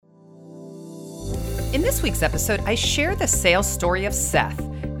In this week's episode, I share the sales story of Seth.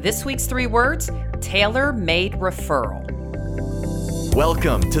 This week's 3 words, tailor-made referral.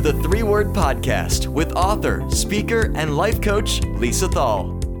 Welcome to the 3-Word Podcast with author, speaker, and life coach, Lisa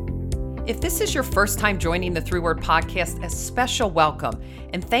Thal. If this is your first time joining the 3-Word Podcast, a special welcome,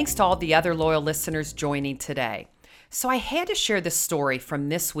 and thanks to all the other loyal listeners joining today. So I had to share this story from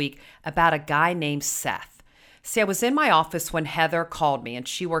this week about a guy named Seth. See, I was in my office when Heather called me, and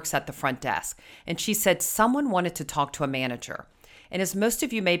she works at the front desk, and she said someone wanted to talk to a manager. And as most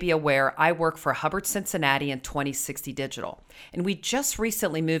of you may be aware, I work for Hubbard Cincinnati and 2060 Digital. And we just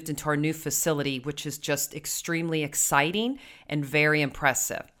recently moved into our new facility, which is just extremely exciting and very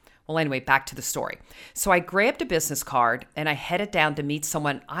impressive. Well, anyway, back to the story. So I grabbed a business card and I headed down to meet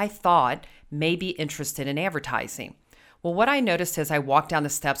someone I thought may be interested in advertising. Well, what I noticed as I walked down the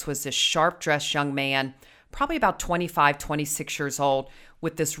steps was this sharp-dressed young man, probably about 25, 26 years old,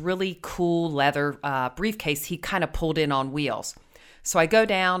 with this really cool leather briefcase he kind of pulled in on wheels. So I go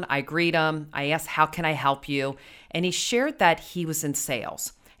down, I greet him, I ask, how can I help you? And he shared that he was in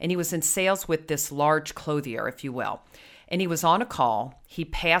sales. And he was in sales with this large clothier, if you will. And he was on a call. He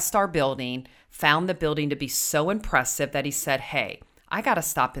passed our building, found the building to be so impressive that he said, hey, I got to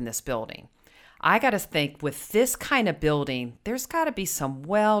stop in this building. I got to think with this kind of building, there's got to be some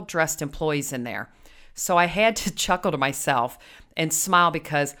well-dressed employees in there. So I had to chuckle to myself and smile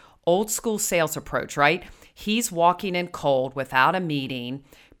because old school sales approach, right? He's walking in cold without a meeting,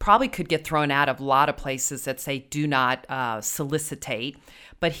 probably could get thrown out of a lot of places that say do not solicitate,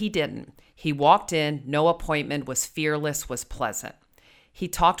 but he didn't. He walked in, no appointment, was fearless, was pleasant. He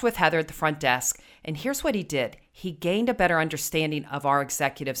talked with Heather at the front desk, and here's what he did. He gained a better understanding of our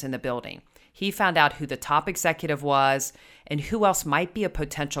executives in the building. He found out who the top executive was and who else might be a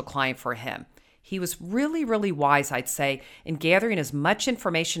potential client for him. He was really, really wise, I'd say, in gathering as much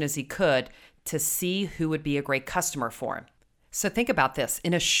information as he could to see who would be a great customer for him. So think about this.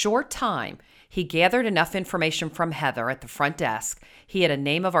 In a short time, he gathered enough information from Heather at the front desk. He had a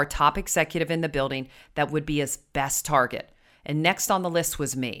name of our top executive in the building that would be his best target. And next on the list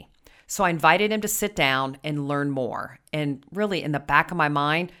was me. So I invited him to sit down and learn more. And really, in the back of my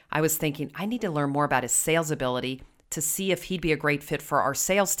mind, I was thinking, I need to learn more about his sales ability to see if he'd be a great fit for our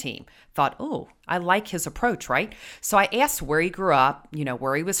sales team. Thought, oh, I like his approach, right? So I asked where he grew up,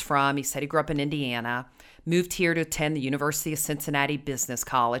 where he was from. He said he grew up in Indiana, moved here to attend the University of Cincinnati Business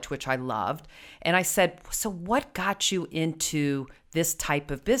College, which I loved. And I said, so what got you into this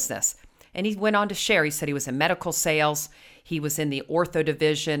type of business? And he went on to share. He said he was in medical sales. He was in the ortho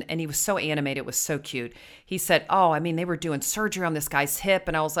division, and he was so animated. It was so cute. He said, they were doing surgery on this guy's hip.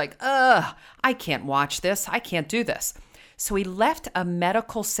 And I was like, I can't watch this. I can't do this. So he left a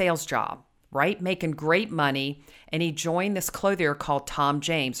medical sales job, right, making great money, and he joined this clothier called Tom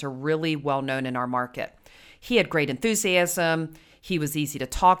James, who are really well known in our market. He had great enthusiasm. He was easy to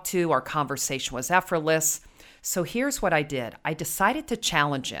talk to. Our conversation was effortless. So here's what I did. I decided to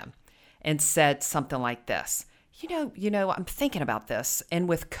challenge him and said something like this. I'm thinking about this. And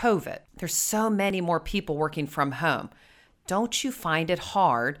with COVID, there's so many more people working from home. Don't you find it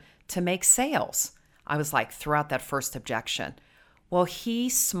hard to make sales? I was like, throw out that first objection. Well, he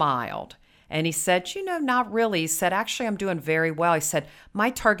smiled and he said, not really. He said, actually, I'm doing very well. He said,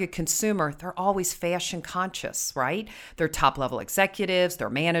 my target consumer, they're always fashion conscious, right? They're top level executives, they're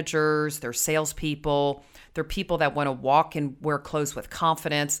managers, they're salespeople. They're people that want to walk and wear clothes with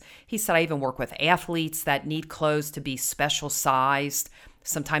confidence. He said, I even work with athletes that need clothes to be special sized.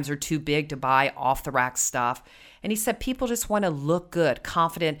 Sometimes they're too big to buy off the rack stuff. And he said, people just want to look good,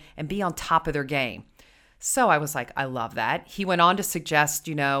 confident, and be on top of their game. So I was like, I love that. He went on to suggest,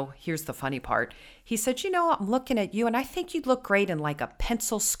 here's the funny part. He said, I'm looking at you and I think you'd look great in like a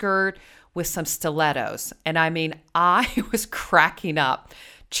pencil skirt with some stilettos. And I was cracking up,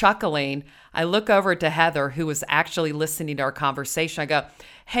 chuckling. I look over to Heather, who was actually listening to our conversation. I go,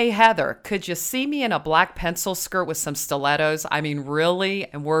 hey, Heather, could you see me in a black pencil skirt with some stilettos? Really?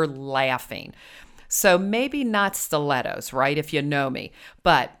 And we're laughing. So maybe not stilettos, right, if you know me.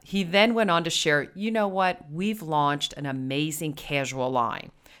 But he then went on to share, we've launched an amazing casual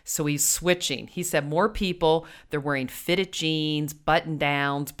line. So he's switching. He said more people, they're wearing fitted jeans, button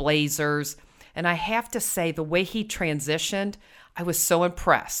downs, blazers. And I have to say, the way he transitioned, I was so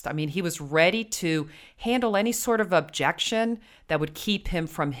impressed. He was ready to handle any sort of objection that would keep him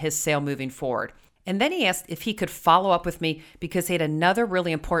from his sale moving forward. And then he asked if he could follow up with me because he had another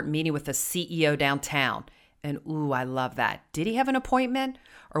really important meeting with the CEO downtown. And I love that. Did he have an appointment?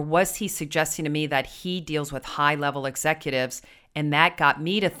 Or was he suggesting to me that he deals with high-level executives And that got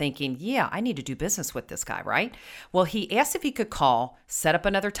me to thinking, yeah, I need to do business with this guy, right? Well, he asked if he could call, set up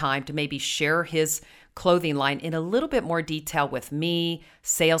another time to maybe share his clothing line in a little bit more detail with me,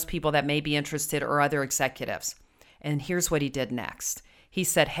 salespeople that may be interested, or other executives. And here's what he did next. He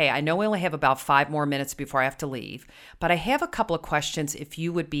said, hey, I know we only have about 5 more minutes before I have to leave, but I have a couple of questions if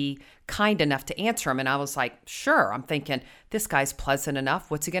you would be kind enough to answer them. And I was like, sure. I'm thinking, this guy's pleasant enough.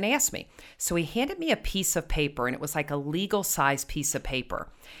 What's he going to ask me? So he handed me a piece of paper, and it was like a legal size piece of paper.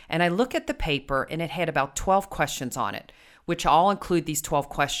 And I look at the paper, and it had about 12 questions on it, which I'll include these 12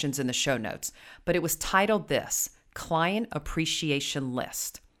 questions in the show notes. But it was titled this, Client Appreciation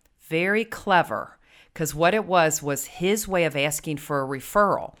List. Very clever. Because what it was his way of asking for a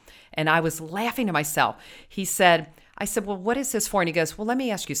referral. And I was laughing to myself. I said, well, what is this for? And he goes, well, let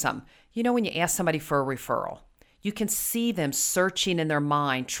me ask you something. You know, when you ask somebody for a referral, you can see them searching in their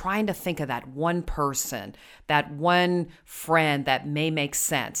mind, trying to think of that one person, that one friend that may make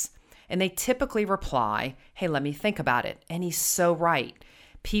sense. And they typically reply, hey, let me think about it. And he's so right.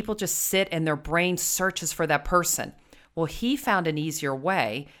 People just sit and their brain searches for that person. Well, he found an easier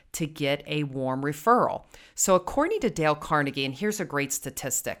way to get a warm referral. So according to Dale Carnegie, and here's a great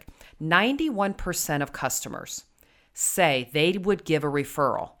statistic, 91% of customers say they would give a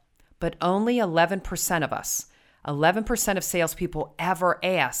referral, but only 11% of us, 11% of salespeople ever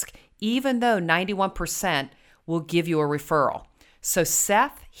ask, even though 91% will give you a referral. So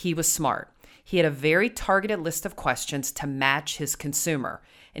Seth, he was smart. He had a very targeted list of questions to match his consumer.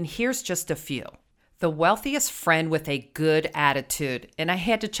 And here's just a few. The wealthiest friend with a good attitude. And I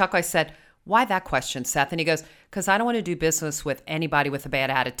had to chuckle. I said, why that question, Seth? And he goes, because I don't want to do business with anybody with a bad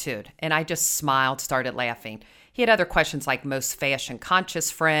attitude. And I just smiled, started laughing. He had other questions like most fashion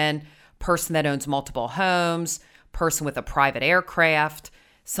conscious friend, person that owns multiple homes, person with a private aircraft,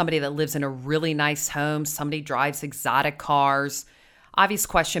 somebody that lives in a really nice home, somebody drives exotic cars. Obvious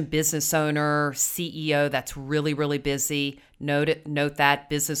question, business owner, CEO that's really, really busy. Note that,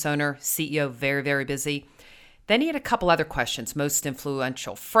 business owner, CEO, very, very busy. Then he had a couple other questions, most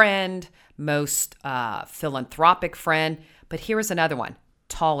influential friend, most philanthropic friend. But here is another one,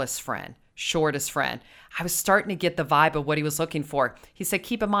 tallest friend, shortest friend. I was starting to get the vibe of what he was looking for. He said,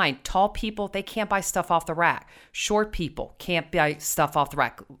 keep in mind, tall people, they can't buy stuff off the rack. Short people can't buy stuff off the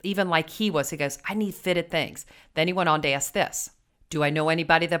rack. Even like he was, he goes, I need fitted things. Then he went on to ask this. Do I know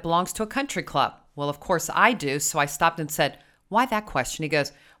anybody that belongs to a country club? Well, of course I do. So I stopped and said, why that question? He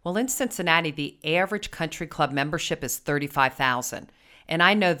goes, well, in Cincinnati, the average country club membership is $35,000. And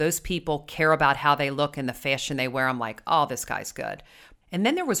I know those people care about how they look and the fashion they wear. I'm like, oh, this guy's good. And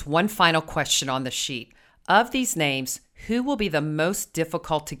then there was one final question on the sheet. Of these names, who will be the most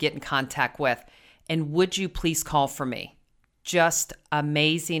difficult to get in contact with? And would you please call for me? Just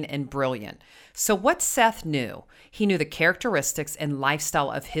amazing and brilliant. So what Seth knew, he knew the characteristics and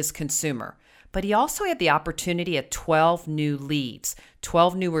lifestyle of his consumer, but he also had the opportunity at 12 new leads,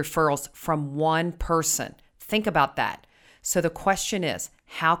 12 new referrals from one person. Think about that. So the question is,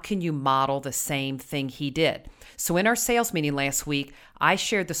 how can you model the same thing he did? So in our sales meeting last week, I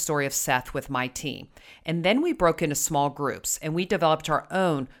shared the story of Seth with my team. And then we broke into small groups and we developed our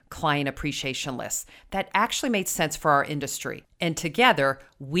own client appreciation lists that actually made sense for our industry. And together,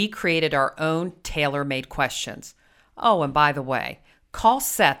 we created our own tailor-made questions. Oh, and by the way, call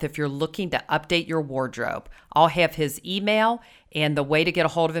Seth if you're looking to update your wardrobe. I'll have his email, and the way to get a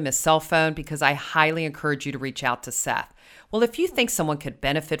hold of him is cell phone, because I highly encourage you to reach out to Seth. Well, if you think someone could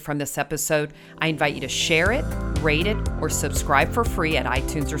benefit from this episode, I invite you to share it, rate it, or subscribe for free at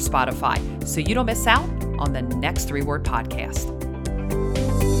iTunes or Spotify so you don't miss out on the next 3-Word podcast.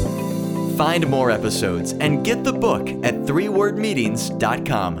 Find more episodes and get the book at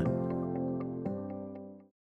 3wordmeetings.com.